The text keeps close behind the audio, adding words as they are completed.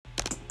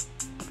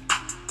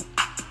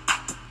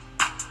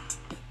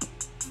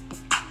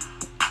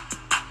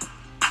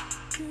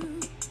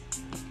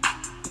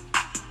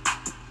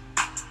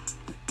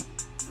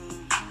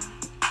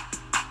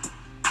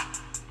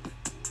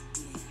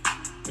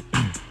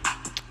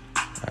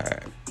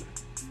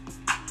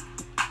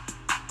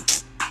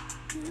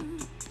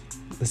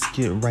let's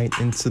get right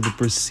into the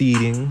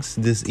proceedings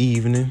this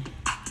evening,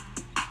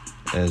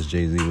 as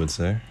Jay-Z would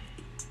say.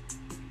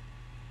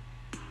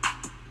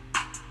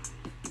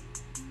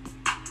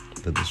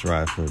 Let this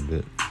ride for a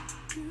bit.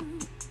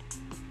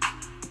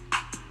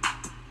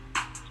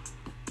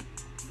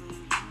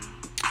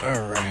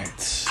 All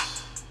right.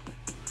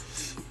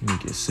 Let me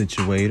get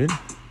situated.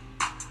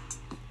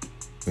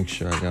 Make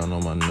sure I got all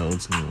my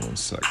notes. Give me 1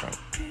 second.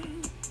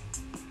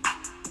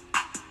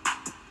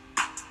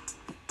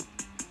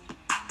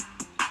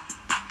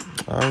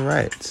 All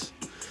right.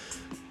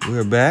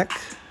 We're back.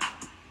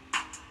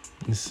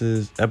 This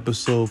is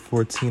episode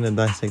 14 of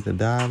Dissect the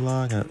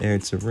Dialogue. I'm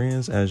Eric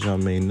Terrence, as y'all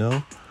may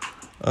know.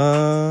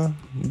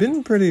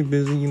 Been pretty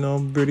busy,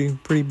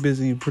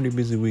 pretty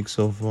busy week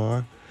so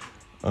far.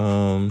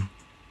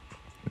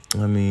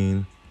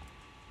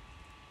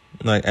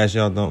 Like, as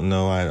y'all don't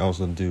know, I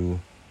also do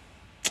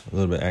a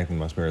little bit acting in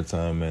my spare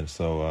time, and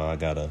so I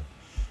got a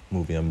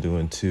movie I'm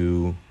doing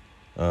too.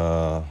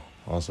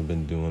 Also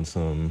been doing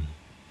some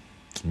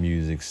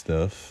music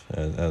stuff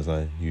as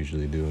I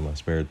usually do in my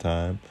spare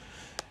time,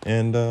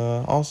 and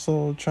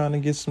also trying to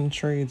get some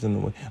trades in the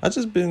way. I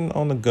just been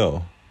on the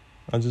go.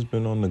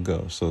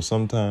 So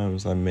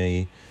sometimes I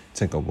may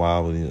take a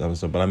while with these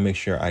episodes, but I make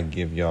sure I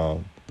give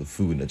y'all the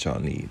food that y'all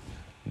need.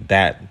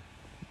 That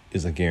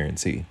is a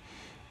guarantee.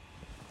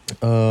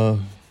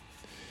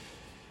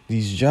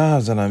 These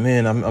jobs that I'm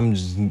in, I'm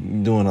just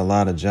doing a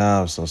lot of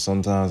jobs, so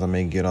sometimes I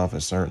may get off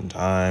at certain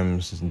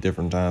times,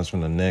 different times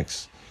from the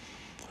next.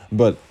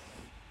 But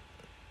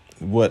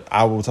what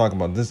I will talk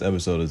about this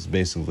episode is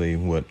basically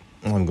what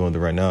I'm going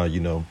through right now.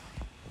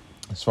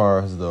 As far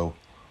as the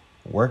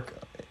work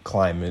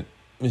climate,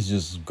 it's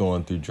just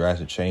going through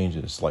drastic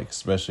changes. Like,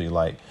 especially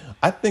like,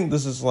 I think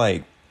this is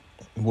like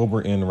what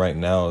we're in right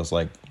now is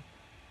like,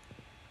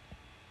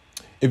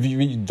 if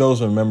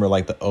those remember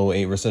like the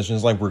 2008 recession,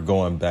 it's like we're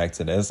going back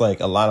to that. It's like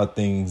a lot of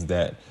things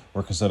that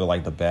were considered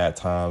like the bad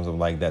times of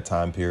like that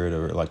time period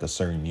or like a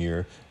certain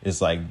year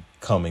is like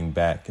coming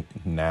back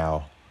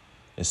now,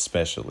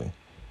 especially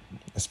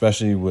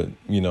with,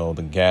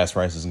 the gas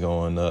prices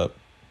going up,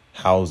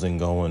 housing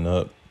going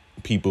up,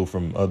 people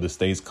from other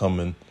states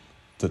coming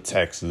to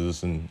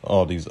Texas and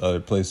all these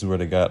other places where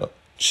they got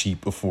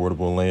cheap,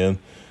 affordable land.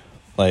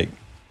 Like,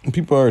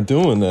 people are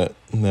doing that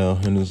now,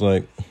 and it's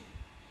like,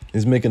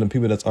 it's making the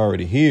people that's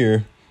already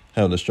here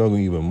have to struggle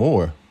even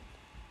more.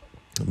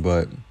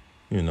 But,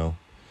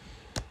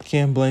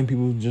 can't blame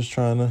people just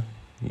trying to,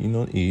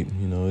 eat.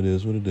 It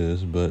is what it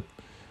is. But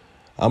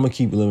I'm going to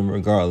keep living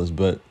regardless.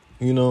 But,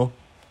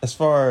 as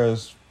far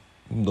as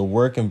the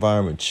work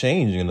environment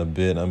changing a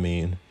bit,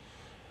 in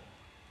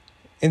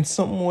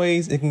some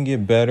ways it can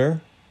get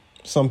better.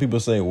 Some people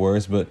say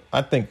worse, but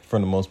I think for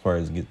the most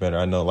part it gets better.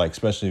 I know, like,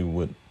 especially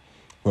with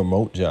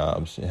remote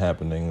jobs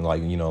happening,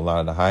 like, a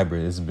lot of the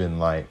hybrid, it's been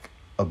like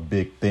a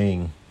big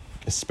thing,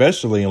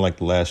 especially in like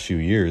the last few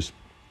years.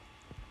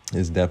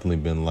 It's definitely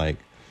been like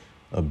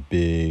a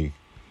big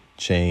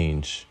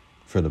change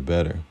for the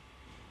better.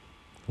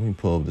 Let me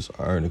pull up this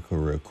article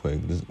real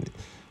quick.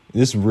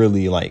 This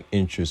really like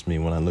interests me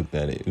when I looked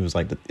at it. It was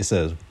like, it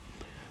says,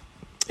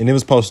 and it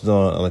was posted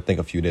on, I think,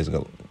 a few days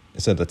ago.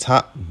 It said the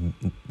top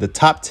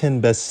 10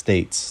 best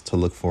states to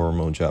look for a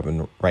remote job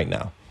in right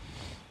now,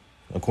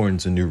 according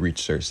to new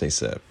research, they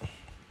said.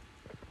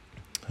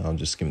 I'll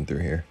just skim through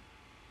here.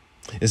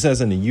 It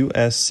says in the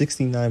U.S.,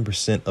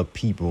 69% of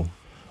people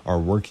are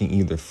working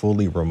either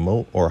fully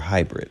remote or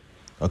hybrid,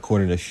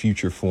 according to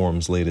Future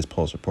Forum's latest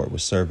Pulse report,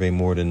 which surveyed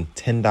more than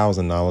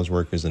 10,000 knowledge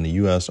workers in the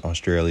U.S.,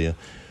 Australia,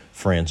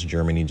 France,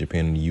 Germany,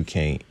 Japan, and the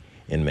U.K.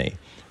 in May.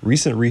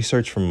 Recent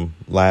research from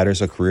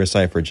Ladders, a career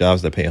site for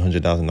jobs that pay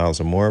 $100,000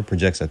 or more,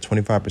 projects that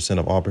 25%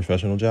 of all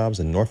professional jobs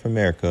in North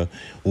America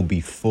will be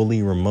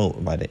fully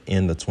remote by the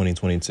end of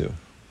 2022.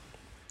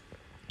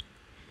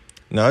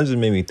 Now, it just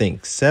made me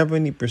think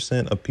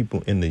 70% of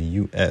people in the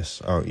U.S.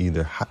 are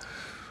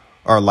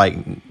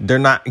they're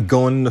not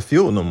going in the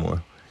field no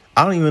more.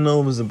 I don't even know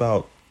if it was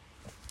about,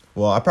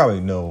 well, I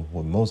probably know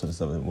what most of the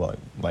stuff is.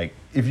 Like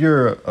if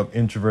you're an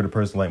introverted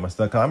person like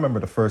myself, 'cause I remember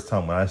the first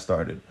time when I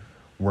started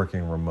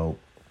working remote,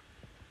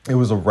 it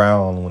was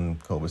around when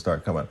COVID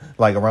started coming,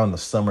 like around the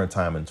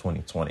summertime in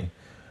 2020.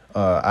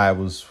 I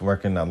was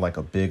working at like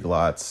a Big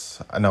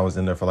Lots, and I was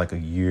in there for like a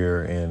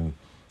year, and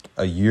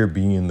a year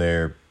being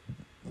there,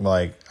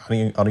 like,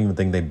 I don't even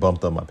think they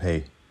bumped up my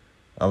pay.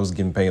 I was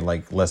getting paid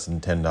like less than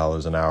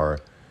 $10 an hour.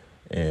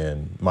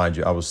 And mind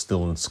you, I was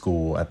still in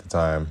school at the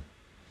time.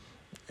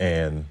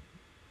 And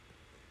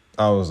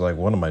I was like,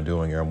 what am I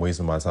doing here? I'm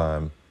wasting my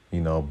time,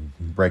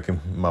 breaking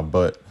my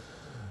butt,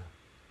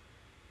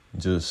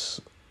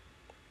 just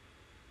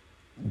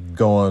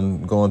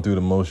going through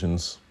the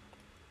motions.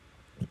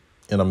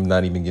 And I'm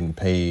not even getting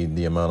paid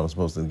the amount I'm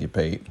supposed to get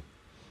paid.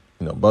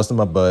 Busting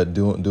my butt,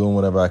 doing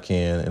whatever I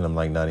can, and I'm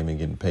like not even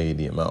getting paid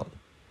the amount.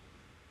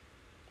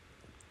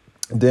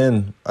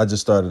 Then I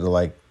just started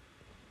to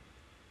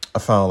I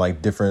found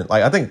like different,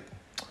 like,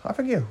 I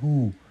forget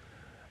who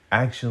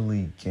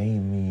actually gave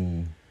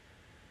me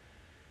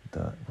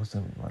Was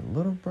it my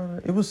little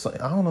brother? It was,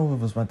 I don't know if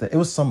it was my dad. It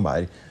was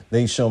somebody.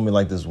 They showed me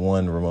like this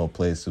one remote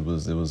place. It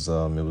was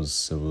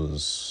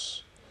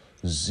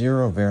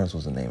Zero Variance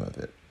was the name of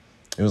it.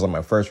 It was like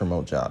my first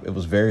remote job. It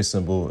was very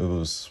simple. It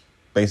was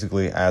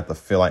basically I had to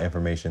fill out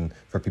information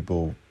for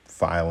people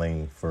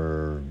filing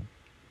for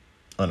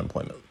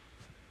unemployment.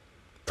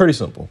 Pretty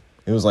simple.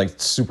 It was like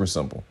super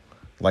simple.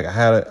 Like I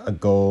had a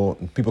goal.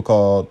 People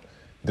called,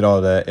 did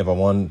all that. If I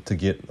wanted to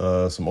get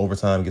some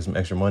overtime, get some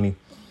extra money,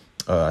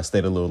 I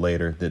stayed a little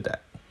later, did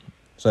that.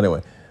 So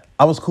anyway,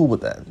 I was cool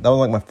with that. That was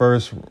like my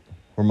first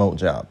remote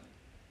job.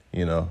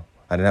 You know,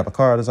 I didn't have a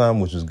car at the time,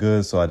 which was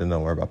good. So I didn't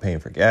worry about paying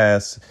for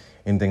gas,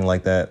 anything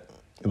like that.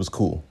 It was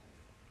cool.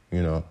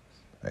 You know,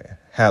 I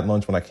had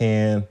lunch when I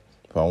can.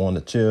 If I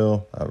wanted to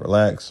chill, I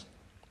relax.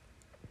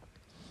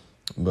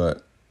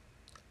 But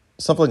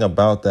something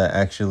about that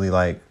actually,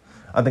 like,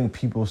 I think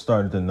people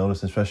started to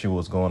notice, especially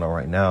what's going on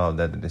right now,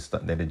 that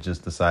they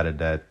just decided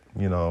that,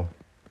 you know,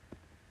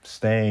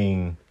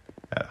 staying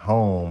at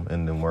home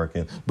and then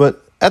working.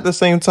 But at the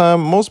same time,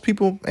 most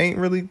people they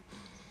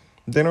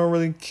don't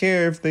really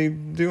care if they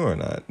do or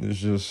not. It's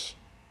just,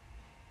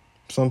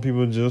 some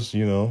people just,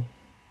 you know,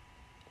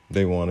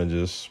 they want to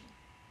just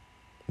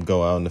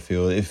go out in the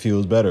field. It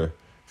feels better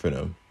for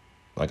them.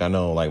 Like I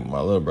know, like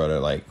my little brother,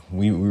 like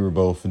we were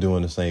both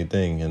doing the same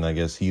thing, and I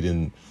guess he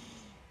didn't.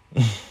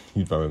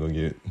 He's probably gonna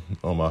get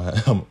on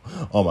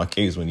my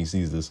case when he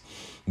sees this,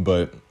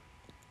 but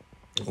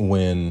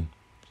when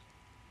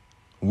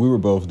we were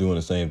both doing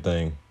the same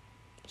thing,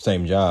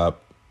 same job,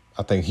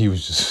 I think he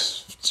was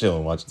just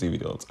chilling, watching TV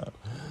the whole time.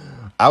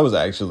 I was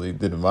actually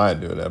didn't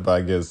mind doing that, but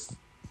I guess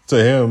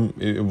to him,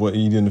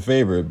 he didn't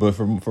favor it. But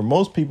for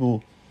most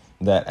people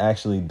that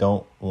actually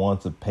don't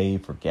want to pay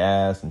for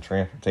gas and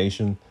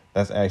transportation,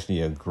 that's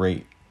actually a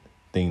great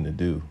thing to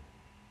do,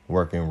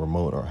 working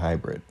remote or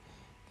hybrid,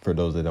 for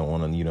those that don't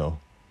want to, you know,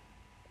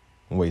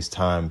 waste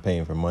time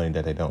paying for money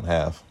that they don't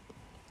have.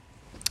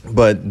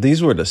 But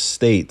these were the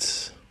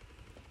states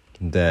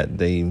that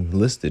they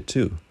listed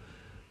too.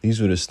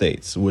 These were the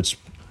states, which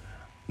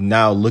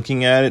now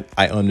looking at it,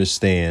 I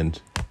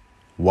understand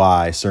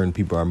why certain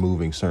people are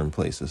moving certain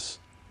places.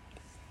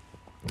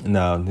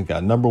 Now, they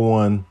got number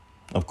 1,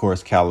 of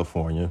course,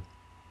 California,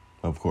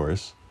 of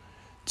course.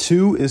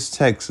 2 is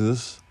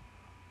Texas.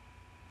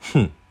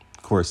 Of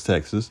course,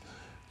 Texas.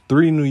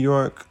 3, New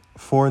York.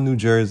 4, New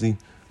Jersey.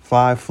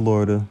 5,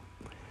 Florida.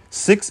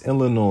 6,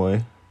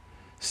 Illinois.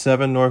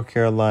 7, North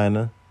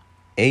Carolina.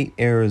 8,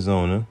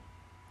 Arizona.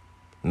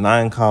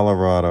 9,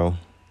 Colorado.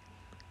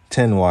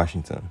 10,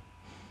 Washington.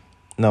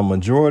 Now,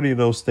 majority of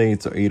those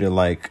states are either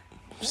like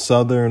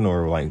southern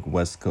or like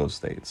West Coast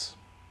states.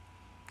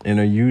 And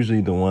are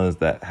usually the ones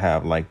that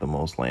have like the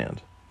most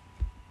land.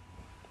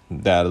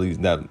 That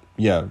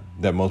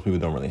most people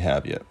don't really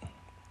have yet.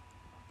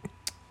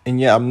 And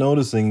yeah, I'm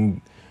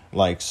noticing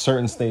like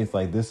certain states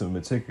like this in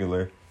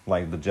particular,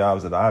 like the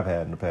jobs that I've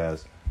had in the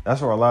past, that's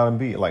where a lot of them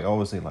be. Like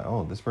always say like,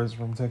 oh, this person's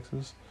from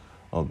Texas.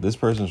 Oh, this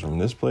person's from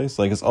this place.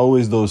 Like it's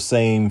always those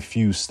same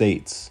few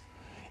states.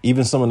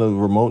 Even some of the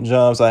remote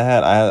jobs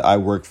I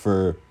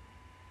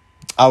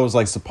was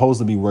like supposed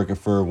to be working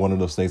for one of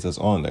those states that's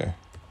on there.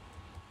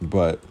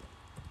 But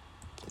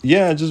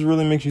yeah, it just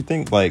really makes you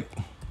think like,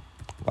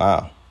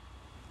 wow.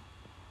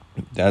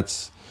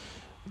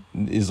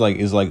 Is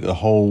like the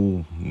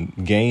whole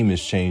game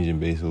is changing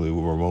basically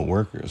with remote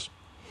workers.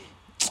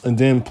 And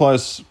then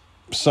plus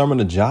some of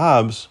the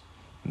jobs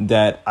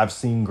that I've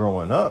seen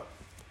growing up,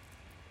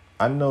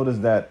 I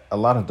noticed that a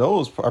lot of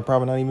those are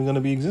probably not even going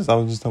to be exist. I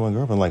was just telling my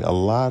girlfriend, like a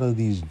lot of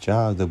these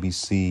jobs that we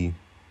see,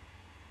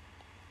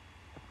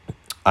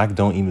 I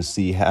don't even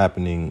see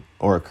happening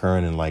or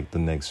occurring in like the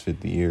next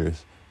 50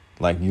 years.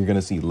 Like you're going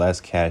to see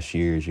less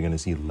cashiers. You're going to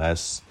see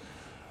less,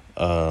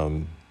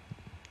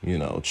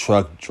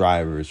 truck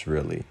drivers,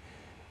 really.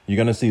 You're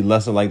going to see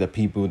less of like the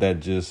people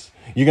that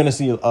you're going to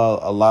see a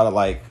lot of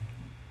like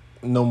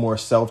no more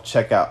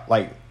self-checkout.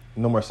 Like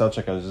no more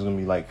self-checkout. It's just going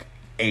to be like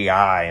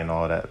AI and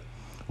all that.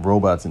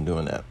 Robots and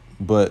doing that.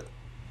 But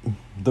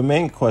the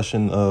main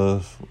question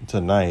of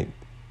tonight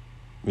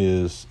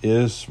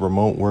is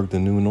remote work the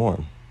new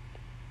norm?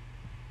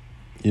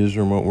 Is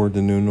remote work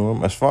the new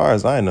norm? As far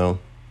as I know,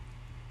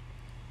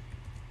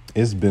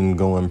 it's been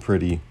going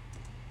pretty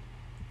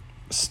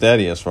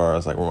steady as far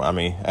as like, I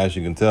mean, as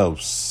you can tell,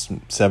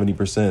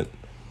 70%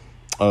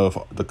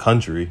 of the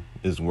country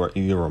is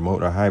either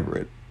remote or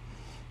hybrid.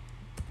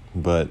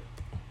 But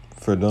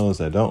for those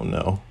that don't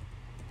know,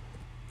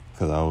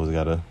 because I always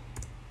got to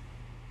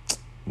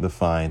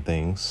define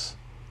things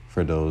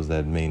for those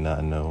that may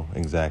not know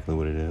exactly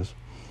what it is.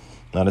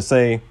 Now, to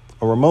say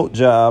a remote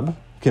job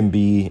can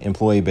be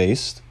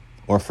employee-based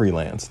or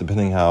freelance,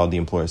 depending how the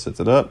employer sets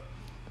it up.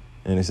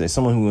 And they say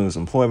someone who is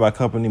employed by a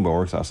company but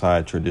works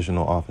outside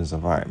traditional office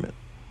environment.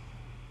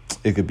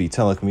 It could be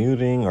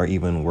telecommuting or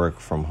even work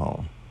from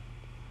home,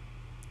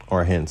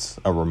 or hence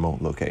a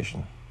remote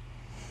location.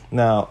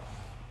 Now,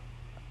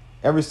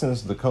 ever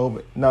since the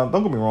COVID, now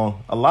don't get me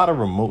wrong, a lot of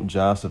remote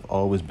jobs have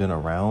always been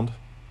around.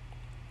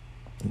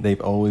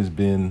 They've always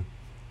been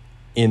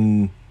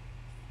in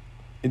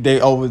they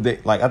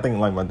like, I think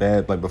like my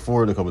dad, like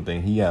before the COVID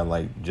thing, he had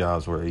like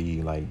jobs where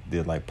he like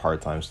did like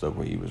part-time stuff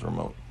where he was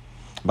remote.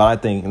 But I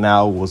think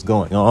now what's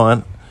going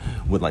on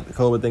with like the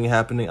COVID thing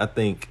happening, I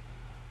think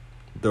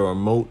the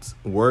remote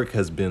work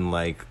has been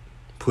like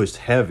pushed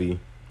heavy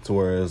to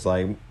where it's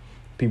like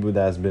people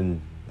that's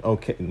been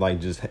okay,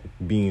 like just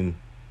being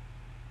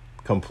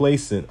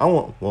complacent.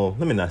 Well,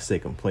 let me not say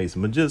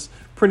complacent, but just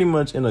pretty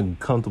much in a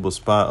comfortable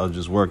spot of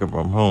just working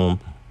from home.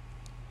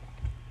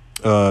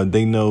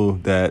 They know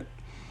that,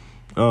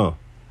 oh,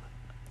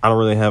 I don't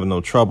really have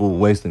no trouble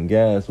wasting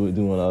gas with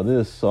doing all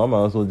this, so I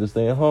might as well just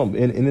stay at home.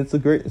 And it's a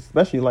great,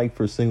 especially like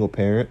for single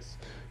parents,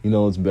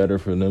 it's better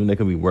for them. They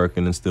could be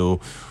working and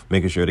still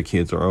making sure the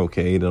kids are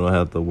okay. They don't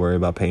have to worry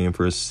about paying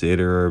for a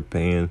sitter or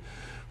paying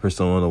for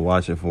someone to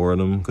watch it for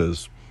them.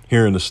 Because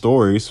hearing the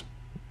stories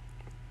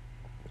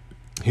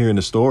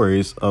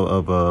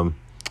of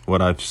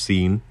what I've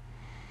seen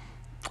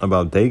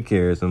about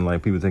daycares and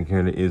like people taking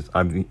care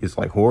of it's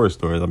like horror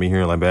stories. I've been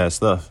hearing like bad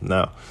stuff.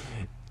 Now,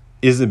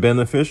 is it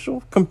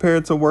beneficial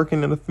compared to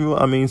working in the field?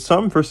 I mean,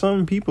 for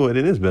some people it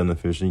is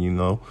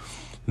beneficial.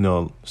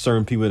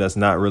 Certain people that's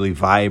not really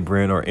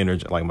vibrant or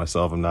energetic, like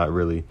myself. I'm not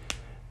really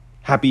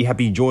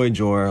happy, joy,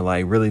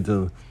 like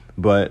really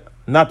but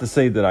not to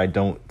say that I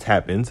don't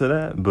tap into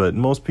that, but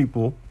most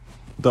people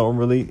don't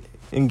really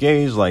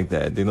engage like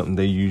that.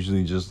 They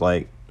usually just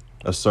like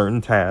a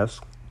certain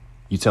task.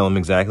 You tell them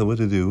exactly what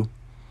to do.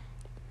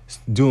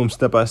 Do them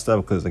step by step,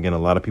 because again, a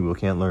lot of people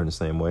can't learn the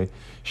same way.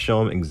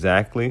 Show them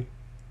exactly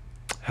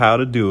how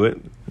to do it,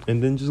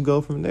 and then just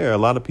go from there. A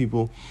lot of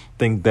people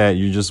think that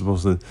you're just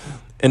supposed to,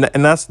 and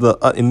that's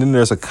and then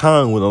there's a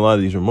con with a lot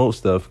of these remote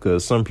stuff,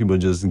 because some people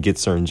just get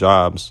certain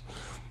jobs.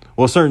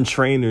 Well, certain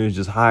trainers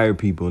just hire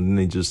people and then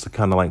they just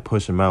kind of like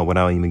push them out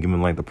without even giving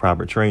them like the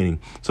proper training.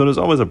 So there's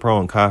always a pro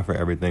and con for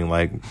everything.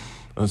 Like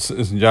it's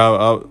a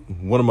job,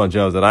 one of my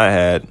jobs that I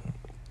had,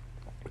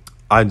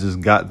 I just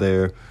got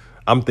there.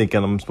 I'm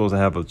thinking I'm supposed to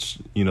have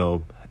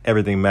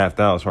everything mapped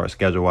out as far as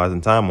schedule wise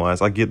and time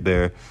wise. I get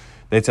there,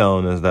 they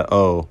telling us that,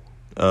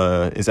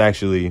 it's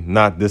actually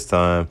not this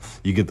time.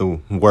 You get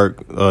to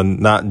work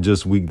not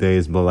just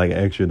weekdays, but like an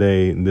extra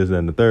day and this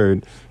and the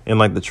third. And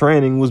like the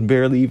training was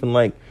barely even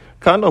like,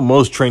 kind of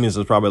most trainings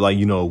is probably like,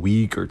 a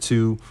week or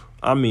two.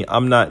 I mean,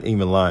 I'm not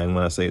even lying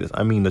when I say this.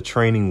 I mean, the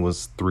training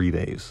was 3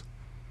 days.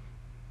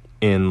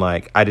 And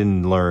like, I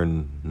didn't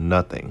learn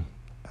nothing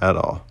at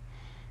all.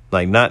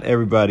 Like, not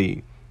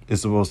everybody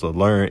is supposed to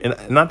learn.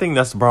 And I think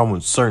that's the problem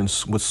with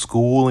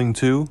schooling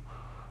too.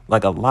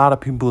 Like, a lot of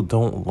people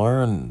don't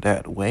learn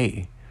that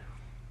way.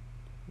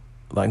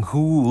 Like,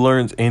 who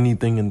learns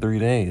anything in 3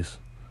 days?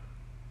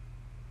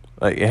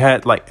 Like,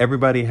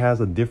 everybody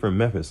has a different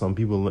method. Some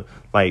people,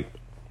 like,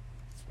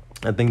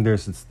 I think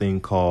there's this thing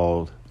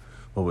called,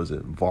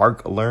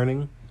 VARC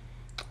learning.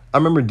 I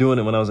remember doing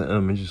it when I was in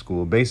elementary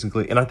school,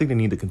 basically, and I think they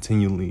need to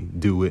continually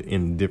do it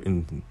in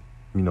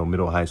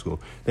middle high school.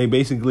 They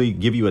basically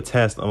give you a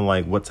test on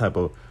like what type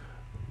of,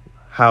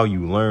 how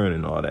you learn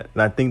and all that.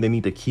 And I think they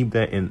need to keep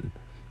that in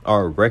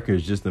our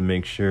records just to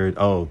make sure,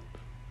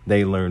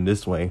 they learn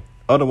this way.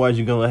 Otherwise,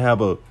 you're going to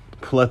have a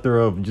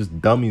plethora of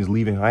just dummies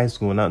leaving high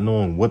school and not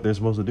knowing what they're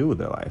supposed to do with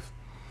their life.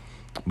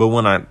 But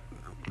when I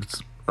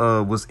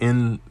was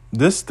in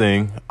this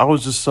thing, I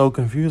was just so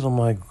confused. I'm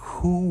like,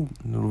 who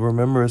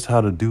remembers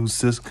how to do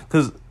systems?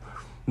 Because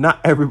not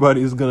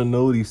everybody is gonna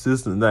know these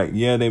systems. Like,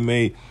 yeah, they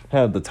may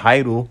have the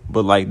title,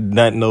 but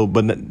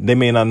they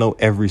may not know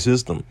every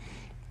system.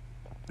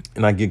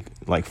 And I get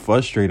like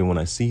frustrated when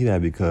I see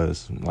that,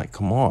 because like,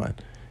 come on,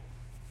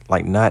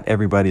 like not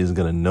everybody is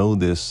gonna know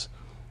this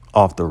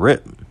off the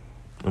rip.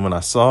 And when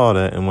I saw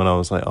that, and when I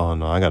was like, oh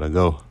no, I gotta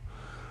go.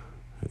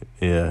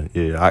 Yeah,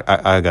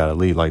 I gotta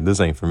leave. Like, this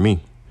ain't for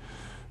me.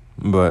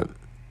 But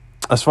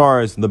as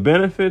far as the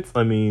benefits,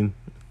 I mean,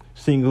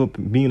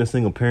 being a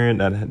single parent,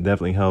 that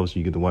definitely helps.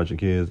 You get to watch your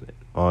kids,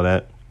 all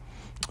that.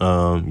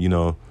 You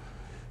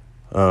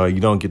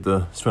don't get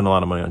to spend a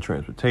lot of money on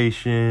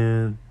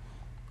transportation.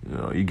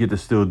 You get to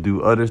still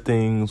do other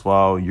things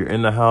while you're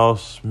in the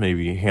house,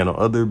 maybe handle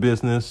other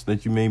business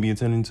that you may be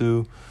attending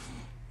to.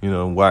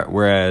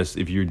 Whereas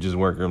if you're just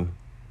working,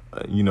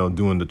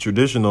 doing the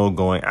traditional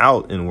going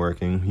out and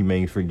working, you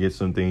may forget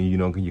something.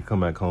 You come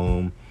back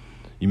home,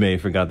 you may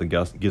forgot to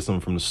get something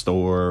from the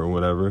store or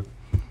whatever.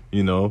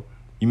 You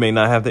may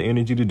not have the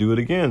energy to do it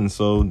again.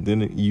 So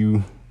then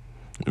you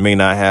may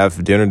not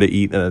have dinner to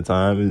eat at a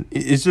time.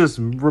 It's just,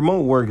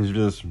 remote work is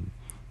just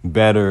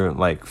better,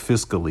 like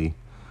fiscally,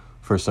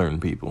 for certain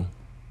people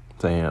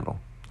to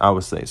handle. I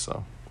would say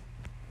so.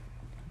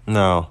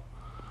 Now,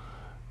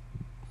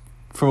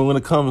 when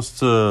it comes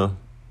to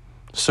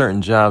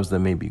certain jobs that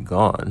may be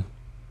gone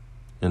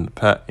in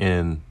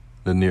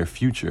the near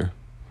future,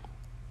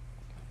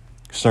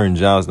 certain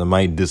jobs that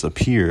might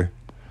disappear,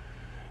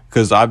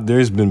 because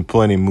there's been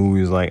plenty of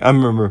movies. Like, I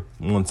remember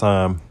one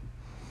time,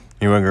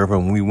 me and my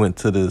girlfriend, we went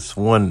to this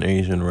one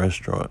Asian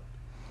restaurant,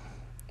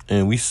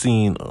 and we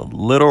seen a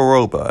little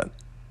robot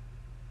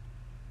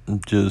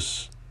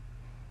just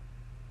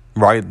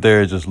right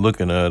there, just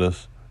looking at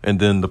us. And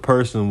then the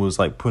person was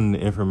like putting the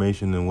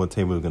information in what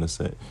table was gonna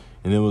sit.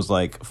 And it was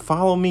like,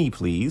 follow me,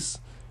 please.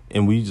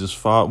 And we just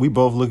followed. We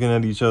both looking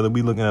at each other.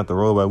 We looking at the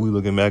robot. We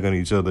looking back at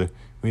each other.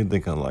 We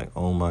thinking like,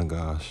 oh my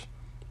gosh,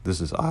 this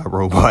is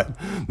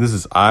iRobot. This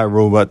is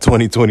iRobot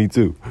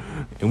 2022.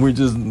 And we're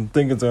just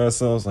thinking to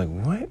ourselves like,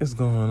 what is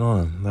going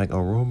on? Like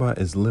a robot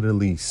is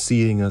literally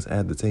seating us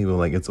at the table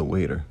like it's a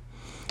waiter.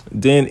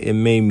 Then it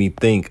made me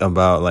think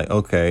about like,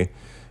 okay,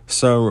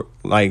 so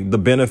like the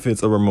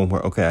benefits of remote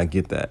work. Okay, I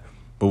get that.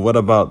 But what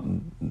about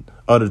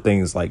other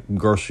things like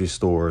grocery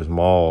stores,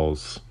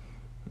 malls,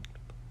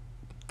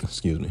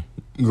 different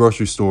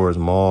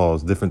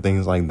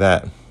things like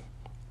that?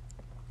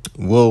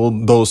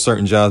 Will those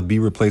certain jobs be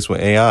replaced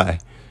with AI?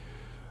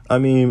 I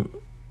mean,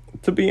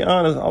 to be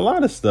honest, a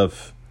lot of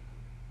stuff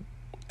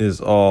is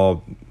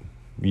all,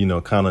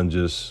 kind of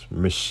just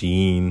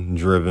machine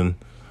driven.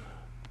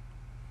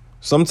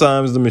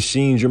 Sometimes the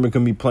machine driven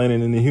can be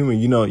planning in the human.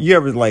 You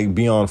ever like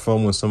be on the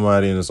phone with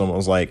somebody and it's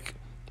almost like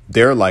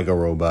they're like a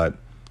robot,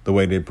 the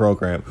way they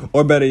program.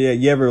 Or better yet,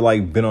 you ever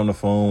like been on the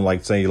phone,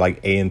 like say like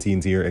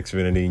AT&T or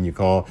Xfinity, and you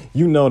call,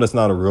 that's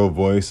not a real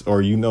voice,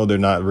 or they're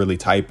not really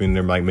typing,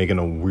 they're like making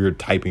a weird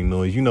typing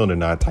noise. They're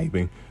not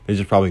typing. They're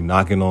just probably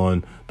knocking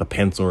on the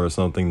pencil or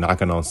something,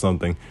 knocking on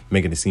something,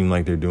 making it seem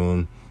like they're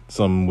doing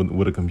something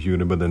with a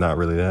computer, but they're not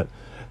really that.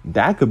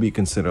 That could be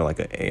considered like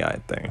an AI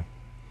thing.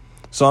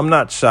 So I'm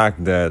not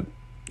shocked that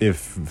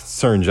if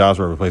certain jobs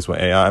were replaced with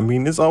AI. I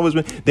mean, it's always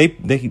been,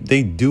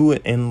 they do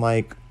it in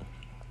like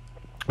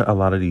a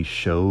lot of these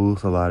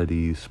shows, a lot of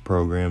these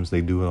programs,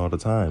 they do it all the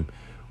time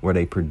where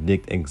they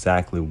predict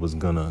exactly what's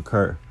going to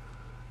occur.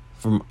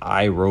 From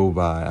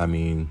iRobot, I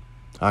mean,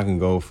 I can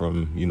go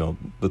from,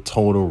 the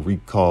Total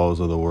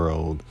Recalls of the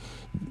world,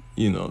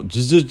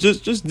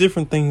 just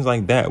different things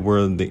like that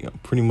where they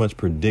pretty much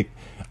predict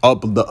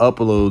the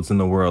uploads in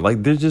the world.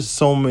 Like there's just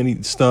so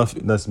many stuff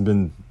that's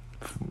been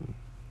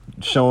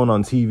shown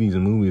on TVs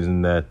and movies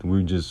and that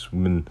we've just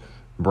been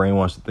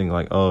brainwashed to think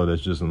like, oh,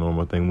 that's just a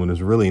normal thing, when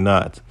it's really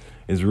not.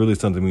 It's really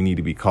something we need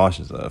to be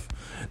cautious of.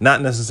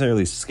 Not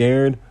necessarily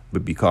scared,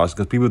 but be cautious.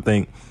 Because people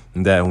think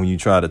that when you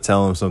try to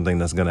tell them something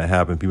that's going to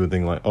happen, people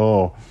think like,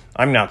 oh,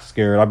 I'm not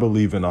scared. I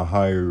believe in a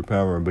higher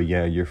power. But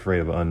yeah, you're afraid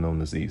of an unknown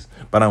disease.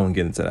 But I won't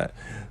get into that.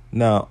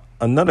 Now,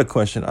 another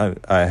question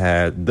I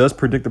had, does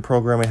predictive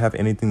programming have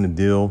anything to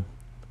deal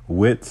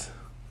with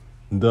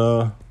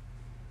the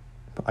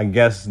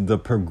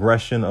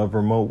progression of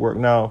remote work?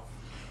 Now,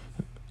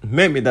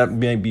 maybe that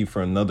may be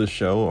for another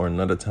show or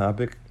another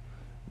topic.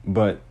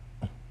 But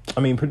I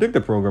mean,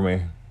 predictive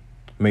programming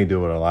may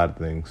deal with a lot of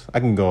things. I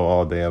can go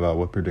all day about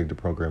what predictive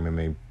programming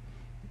may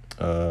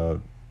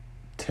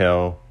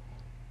tell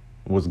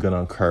what's going to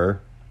occur.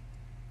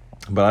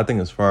 But I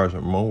think as far as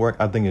remote work,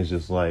 I think it's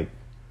just like,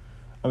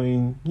 I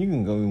mean, you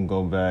can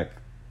go back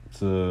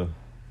to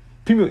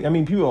people. I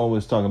mean, people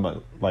always talk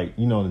about like,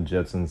 the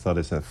Jetsons, how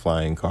they said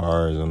flying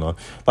cars and all.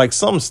 Like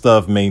some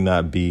stuff may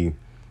not be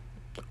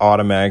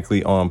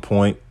automatically on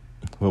point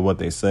with what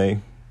they say.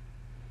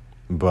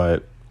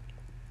 But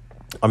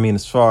I mean,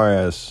 as far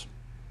as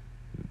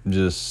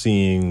just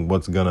seeing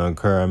what's going to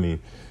occur, I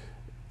mean,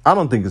 I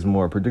don't think it's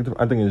more predictable.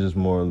 I think it's just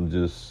more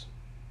just,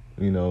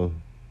 the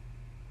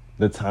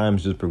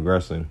time's just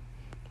progressing,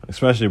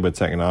 especially with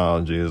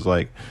technology. It's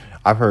like,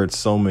 I've heard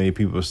so many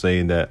people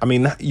say that, I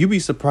mean, you'd be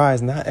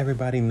surprised. Not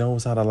everybody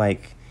knows how to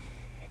like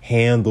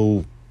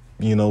handle,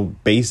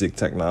 basic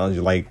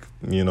technology, like,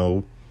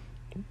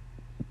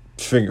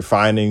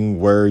 finding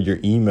where your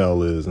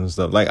email is and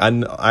stuff. Like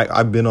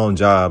I've been on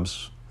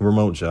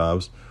remote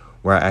jobs,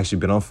 where I actually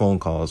been on phone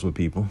calls with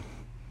people,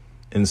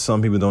 and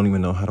some people don't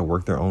even know how to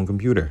work their own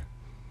computer.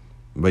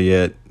 But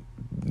yet,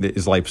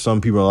 it's like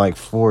some people are like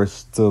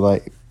forced to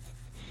like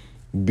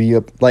be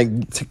up,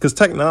 like, because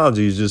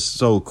technology is just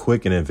so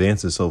quick and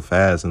advances so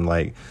fast, and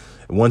like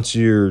once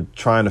you're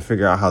trying to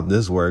figure out how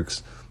this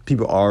works,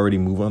 people already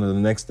move on to the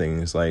next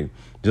thing. It's like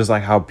just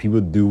like how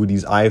people do with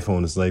these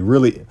iPhones. It's like,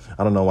 really,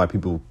 I don't know why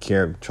people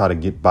try to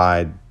get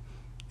by.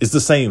 It's the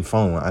same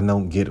phone. I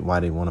don't get why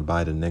they want to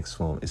buy the next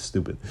phone. It's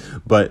stupid.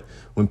 But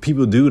when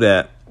people do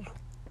that,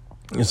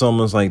 it's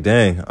almost like,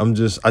 dang, I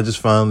just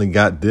finally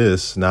got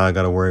this. Now I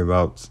got to worry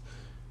about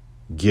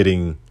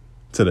getting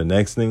to the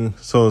next thing.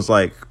 So it's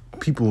like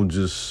people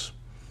just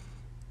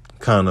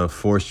kind of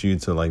force you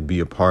to like be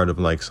a part of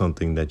like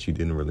something that you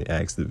didn't really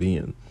ask to be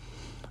in.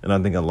 And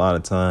I think a lot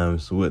of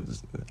times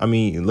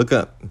look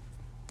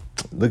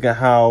at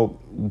how,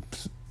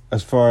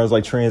 as far as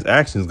like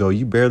transactions go,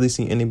 you barely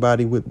see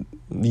anybody with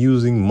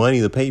using money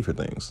to pay for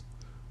things.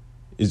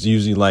 It's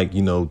usually like,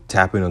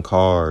 tapping a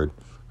card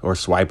or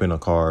swiping a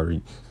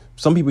card.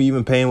 Some people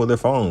even paying with their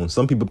phone.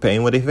 Some people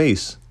paying with their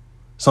face.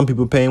 Some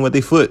people paying with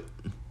their foot.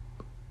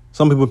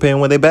 Some people paying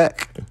with their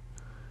back.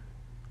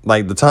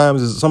 Like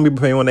some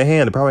people paying with their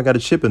hand. They probably got a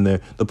chip in there.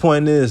 The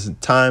point is,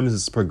 times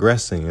is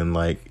progressing, and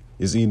like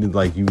it's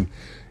you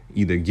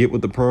either get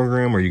with the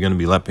program or you're going to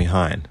be left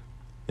behind.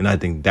 And I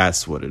think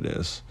that's what it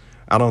is.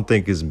 I don't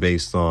think it's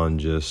based on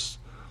just,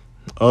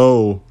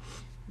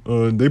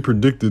 they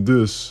predicted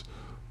this.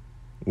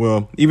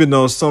 Well, even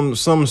though some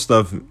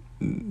stuff,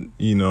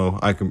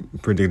 I can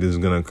predict is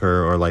gonna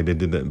occur or like they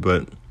did that,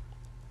 but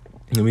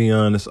to be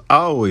honest, I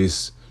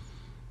always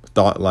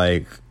thought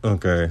like,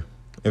 okay,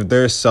 if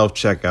there's self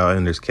checkout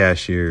and there's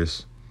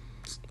cashiers,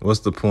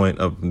 what's the point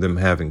of them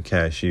having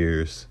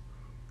cashiers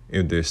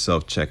if there's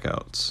self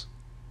checkouts?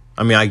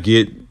 I mean, I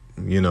get,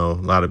 a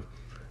lot of,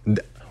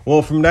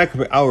 well, from that,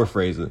 I'll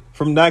rephrase it.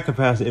 From that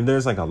capacity, if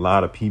there's like a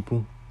lot of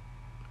people,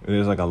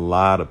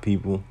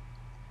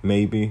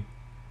 maybe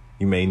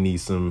you may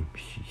need some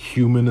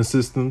human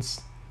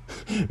assistance,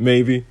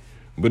 maybe.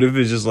 But if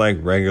it's just like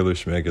regular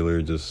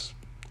schmegular, just,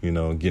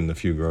 getting a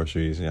few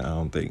groceries, I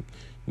don't think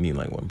you need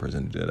like one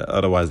person to do that.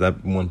 Otherwise,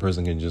 that one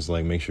person can just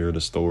like make sure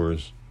the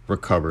store's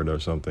recovered or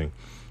something.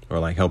 Or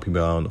like help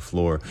people out on the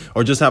floor.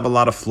 Or just have a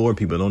lot of floor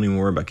people. Don't even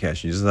worry about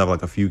cashiers. Just have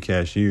like a few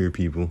cashier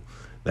people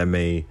that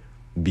may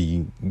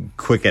be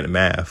quick at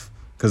math.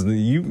 Because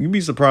you'd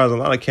be surprised, a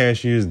lot of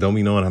cashiers don't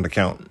be knowing how to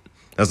count.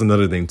 That's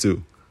another thing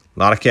too. A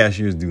lot of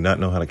cashiers do not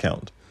know how to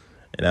count.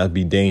 And that'd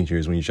be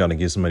dangerous when you're trying to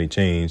get somebody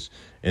change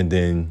and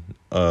then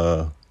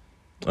a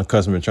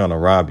customer trying to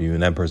rob you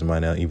and that person might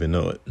not even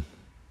know it.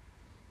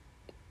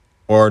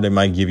 Or they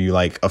might give you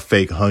like a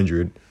fake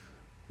 100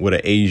 with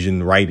an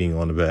Asian writing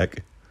on the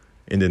back.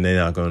 And then they're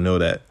not going to know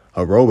that.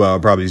 A robot will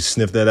probably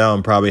sniff that out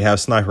and probably have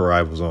sniper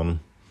rifles on them.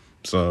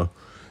 So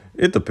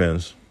it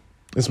depends.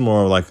 It's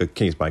more like a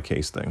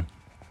case-by-case thing.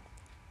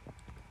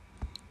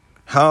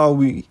 How are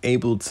we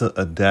able to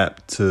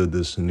adapt to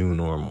this new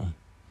normal?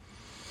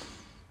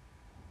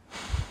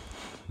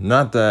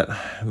 Not that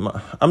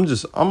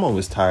I'm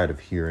always tired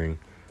of hearing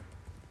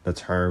the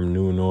term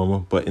new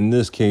normal. But in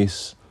this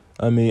case,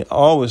 I mean, I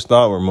always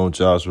thought remote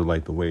jobs were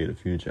like the way of the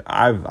future.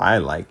 I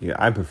like it.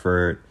 I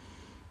prefer it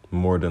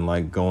more than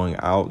like going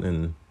out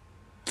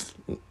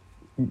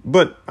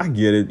but I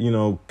get it.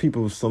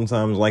 People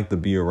sometimes like to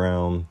be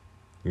around,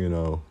 in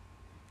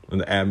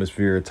the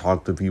atmosphere,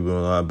 talk to people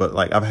and all, but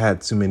like I've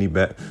had too many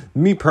bad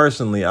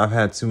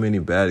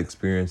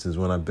experiences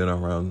when I've been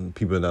around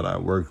people that I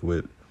worked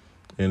with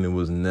and it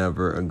was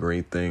never a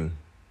great thing.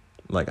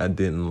 Like I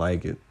didn't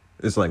like it.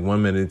 It's like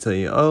one minute they tell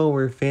you, oh,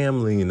 we're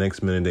family, and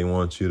next minute they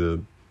want you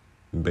to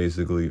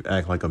basically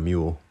act like a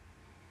mule.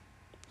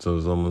 So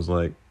it's almost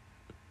like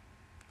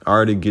I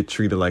already get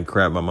treated like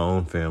crap by my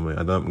own family.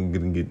 I'm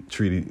going to get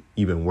treated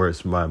even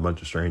worse by a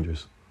bunch of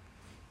strangers.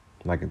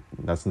 Like,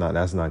 that's not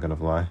going to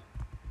fly.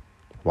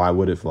 Why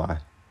would it fly?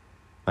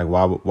 Like,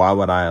 why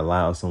would I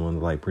allow someone to,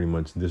 like, pretty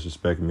much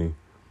disrespect me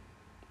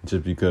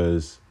just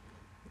because,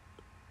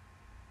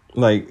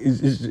 like,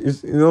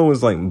 it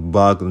always, like,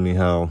 boggles me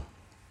how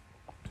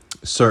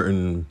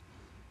certain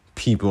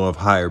people of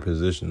higher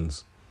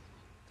positions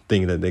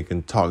think that they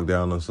can talk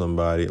down on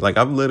somebody. Like,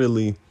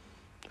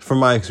 from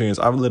my experience,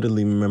 I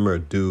literally remember a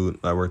dude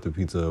I worked at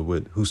Pizza Hut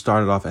with who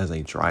started off as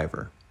a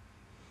driver.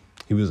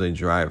 He was a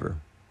driver.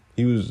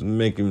 He was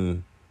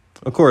making,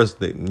 of course,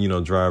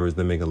 drivers,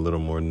 they make a little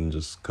more than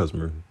just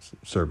customer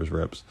service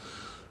reps.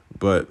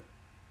 But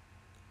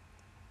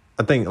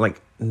I think, like,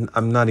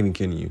 I'm not even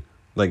kidding you.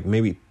 Like,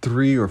 maybe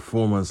 3 or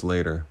 4 months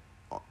later,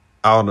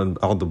 out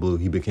the blue,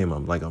 he became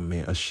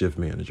a shift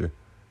manager.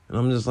 And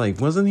I'm just like,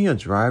 wasn't he a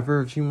driver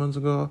a few months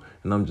ago?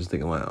 And I'm just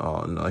thinking like,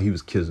 oh, no, he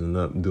was kissing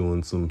up,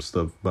 doing some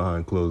stuff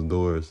behind closed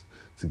doors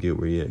to get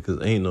where he at.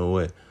 Because ain't no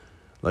way.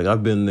 Like,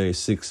 I've been there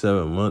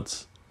 6-7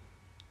 months,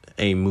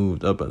 ain't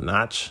moved up a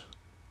notch.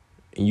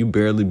 And you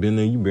barely been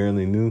there, you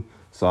barely knew.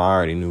 So I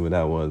already knew what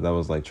that was. That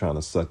was like trying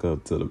to suck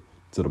up to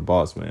the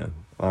boss man.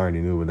 I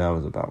already knew what that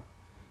was about.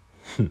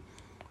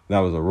 That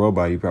was a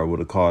robot. He probably would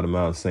have called him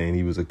out saying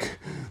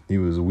he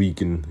was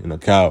weak and a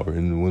coward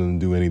and wouldn't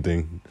do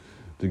anything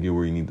to get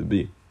where you need to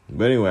be.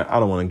 But anyway, I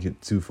don't want to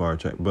get too far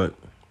checked, but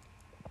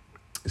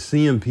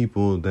seeing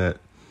people that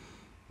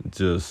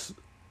just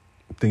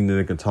think that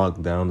they can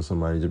talk down to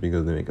somebody just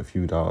because they make a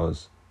few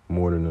dollars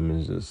more than them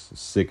is just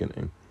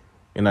sickening.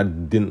 And I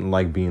didn't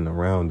like being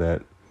around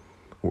that.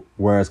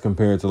 Whereas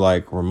compared to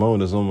like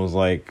remote, it's almost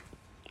like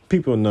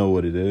people know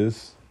what it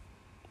is.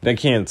 They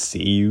can't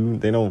see you.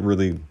 They don't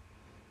really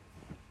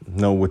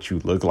know what you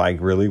look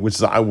like, really, which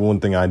is one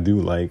thing I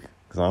do like,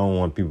 because I don't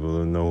want people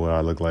to know what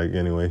I look like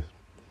anyway.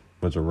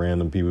 Bunch of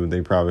random people,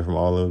 they probably from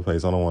all over the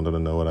place. I don't want them to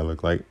know what I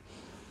look like.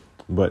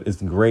 But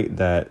it's great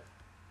that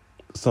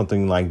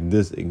something like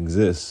this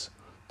exists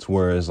to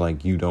where it's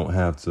like you don't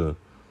have to,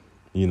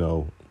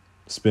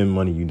 spend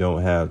money you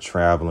don't have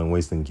traveling,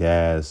 wasting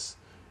gas,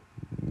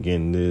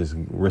 getting this,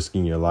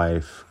 risking your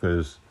life.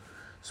 Because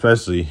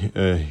especially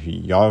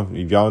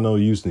if y'all know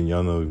Houston,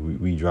 y'all know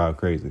we drive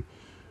crazy.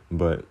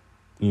 But,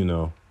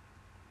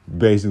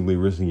 basically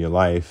risking your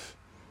life,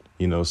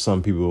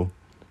 some people,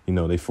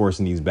 they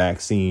forcing these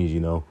vaccines,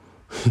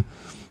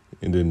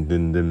 and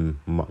then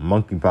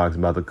monkeypox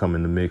about to come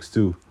in the mix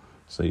too.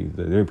 So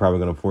they're probably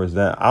going to force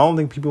that. I don't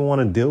think people want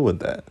to deal with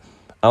that.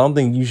 I don't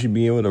think you should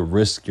be able to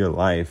risk your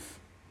life.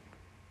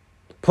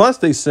 Plus,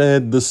 they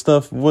said the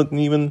stuff was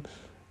getting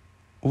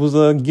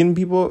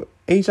people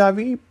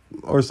HIV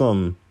or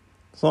something.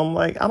 So I'm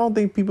like, I don't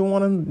think people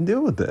want to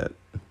deal with that.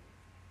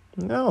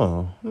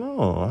 No, I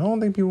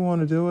don't think people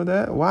want to deal with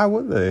that. Why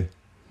would they?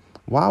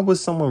 Why would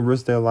someone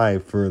risk their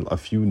life for a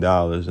few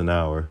dollars an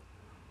hour,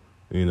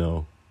 you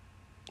know,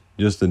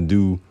 just to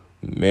do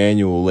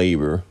manual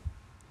labor,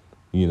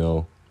 you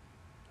know,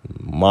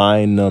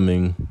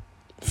 mind-numbing,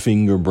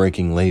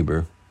 finger-breaking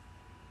labor,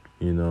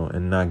 you know,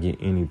 and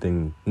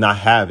not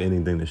have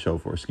anything to show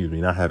for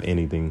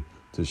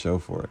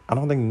it. I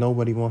don't think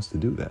nobody wants to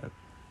do that.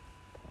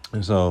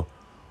 And so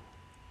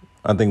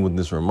I think with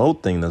this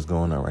remote thing that's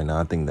going on right now,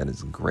 I think that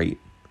it's great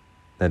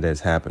that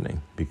that's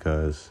happening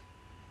because,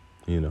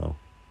 you know,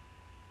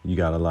 you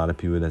got a lot of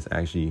people that's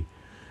actually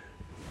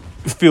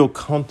feel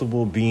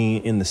comfortable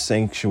being in the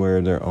sanctuary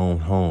of their own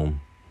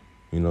home.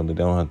 You know, they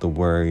don't have to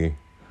worry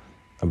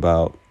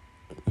about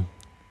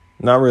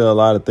not really a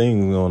lot of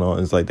things going on.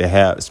 It's like they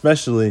have,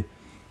 especially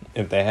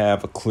if they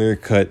have a clear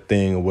cut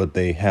thing of what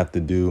they have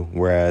to do.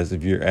 Whereas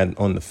if you're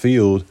on the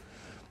field,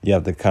 you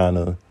have to kind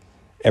of,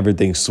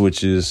 everything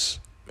switches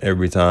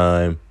every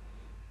time.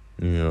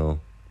 You know,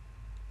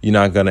 you're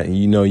not gonna,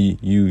 you know,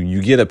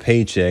 you get a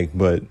paycheck,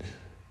 but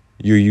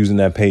you're using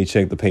that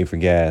paycheck to pay for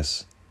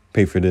gas,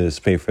 pay for this,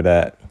 pay for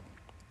that,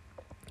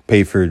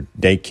 pay for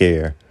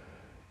daycare,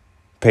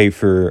 pay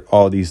for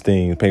all these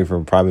things, pay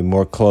for probably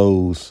more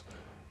clothes,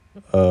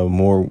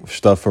 more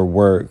stuff for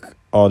work,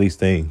 all these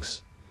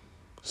things.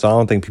 So I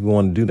don't think people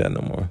want to do that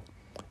no more.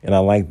 And I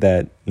like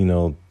that, you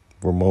know,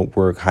 remote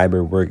work,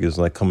 hybrid work is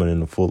like coming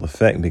into full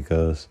effect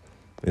because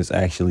it's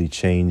actually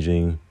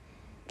changing,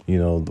 you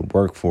know, the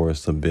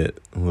workforce a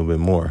little bit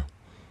more.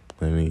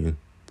 I mean,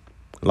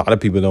 a lot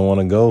of people don't want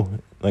to go.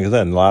 Like I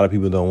said, a lot of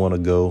people don't want to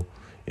go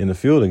in the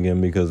field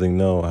again because they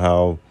know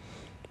how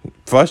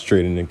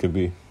frustrating it could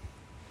be.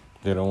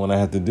 They don't want to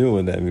have to deal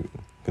with that because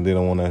they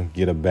don't want to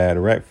get a bad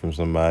rep from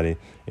somebody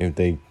if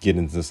they get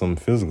into some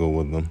physical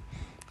with them,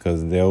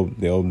 because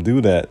they'll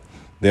do that.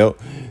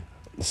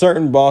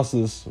 Certain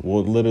bosses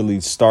will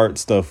literally start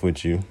stuff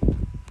with you.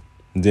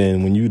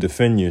 Then when you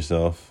defend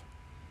yourself,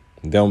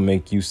 they'll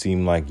make you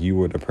seem like you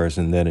were the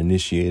person that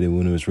initiated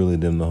when it was really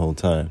them the whole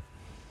time.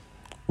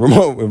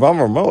 If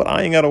I'm remote,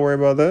 I ain't got to worry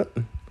about that.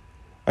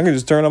 I can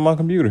just turn on my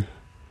computer,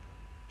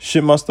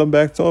 ship my stuff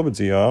back over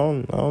to you.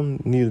 I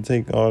don't need to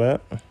take all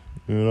that,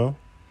 you know.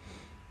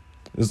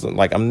 It's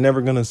like I'm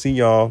never gonna see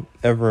y'all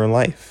ever in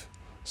life.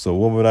 So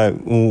what I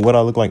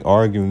look like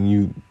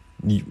arguing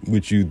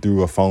with you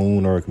through a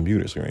phone or a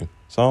computer screen?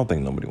 So I don't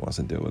think nobody wants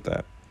to deal with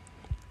that.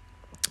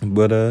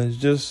 But I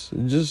just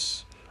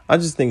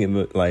think of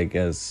it like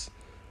as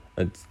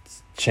a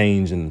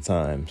change in the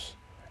times.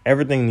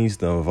 Everything needs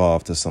to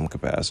evolve to some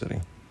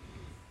capacity.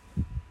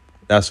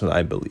 That's what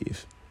I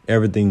believe.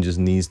 Everything's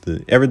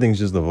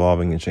just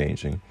evolving and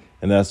changing.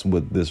 And that's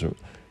what this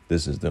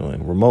is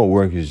doing. Remote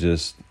work is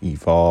just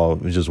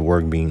it's just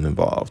work being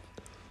involved.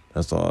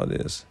 That's all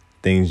it is.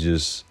 Things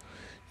just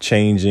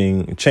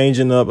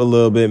changing up a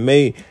little bit.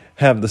 May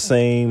have the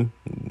same,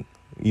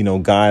 you know,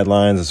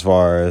 guidelines as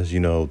far as,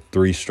 you know,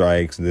 3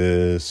 strikes,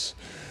 this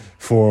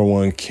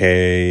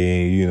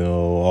 401k, you know,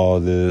 all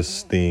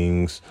this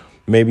things.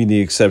 Maybe the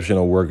exception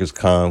of workers'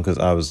 comp, because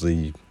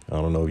obviously, I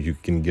don't know if you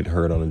can get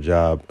hurt on a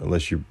job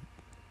unless you're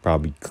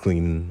probably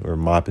cleaning or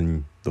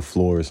mopping the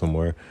floor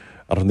somewhere.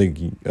 I don't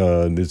think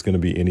there's going to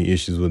be any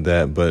issues with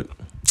that. But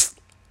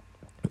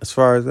as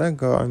far as that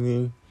go, I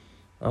mean,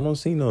 I don't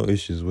see no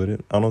issues with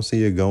it. I don't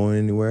see it going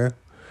anywhere.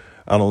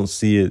 I don't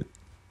see it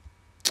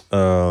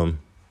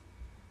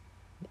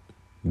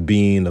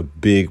being a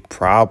big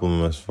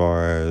problem as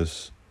far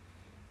as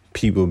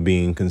people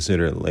being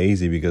considered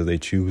lazy because they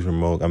choose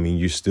remote. I mean,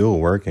 you're still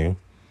working.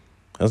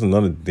 That's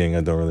another thing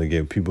I don't really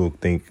get. People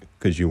think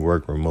because you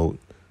work remote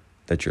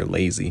that you're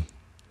lazy.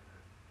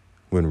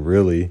 When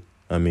really,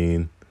 I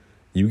mean,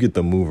 you get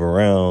to move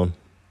around,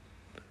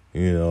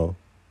 you know,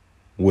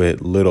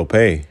 with little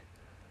pay.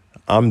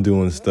 I'm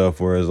doing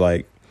stuff where it's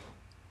like,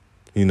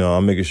 you know,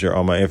 I'm making sure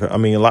all my effort. I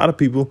mean, a lot of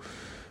people,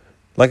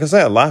 like I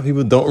said, a lot of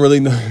people don't really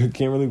know,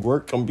 can't really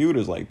work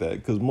computers like that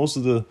because most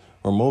of the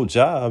remote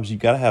jobs, you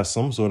got to have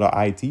some sort of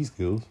IT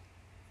skills,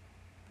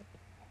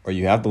 or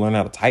you have to learn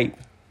how to type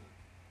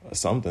or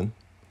something.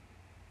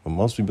 But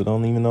most people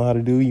don't even know how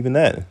to do even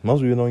that.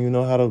 Most people don't even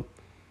know how to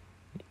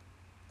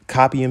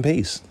copy and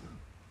paste.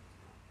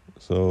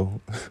 So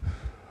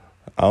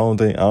I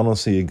don't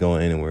see it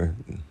going anywhere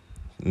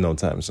no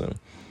time soon.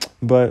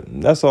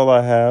 But that's all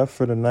I have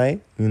for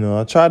tonight. You know,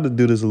 I tried to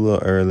do this a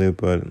little earlier,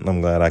 but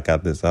I'm glad I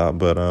got this out.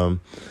 But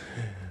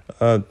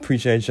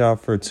appreciate y'all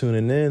for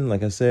tuning in.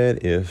 Like I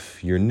said,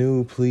 if you're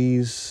new,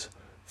 please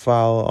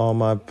follow all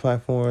my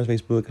platforms: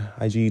 Facebook,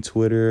 IG,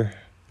 Twitter,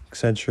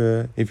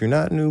 etc. If you're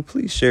not new,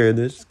 please share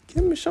this.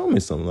 Show me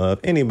some love.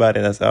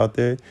 Anybody that's out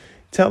there,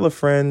 tell a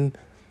friend.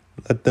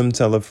 Let them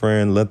tell a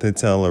friend. Let them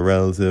tell a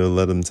relative.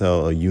 Let them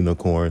tell a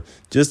unicorn.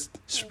 Just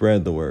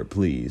spread the word,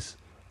 please.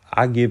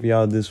 I give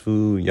y'all this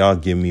food. Y'all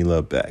give me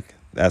love back.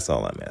 That's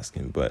all I'm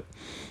asking. But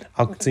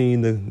I'll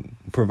continue to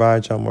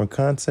provide y'all more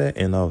content,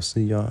 and I'll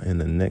see y'all in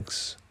the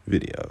next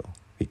video.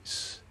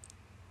 Peace.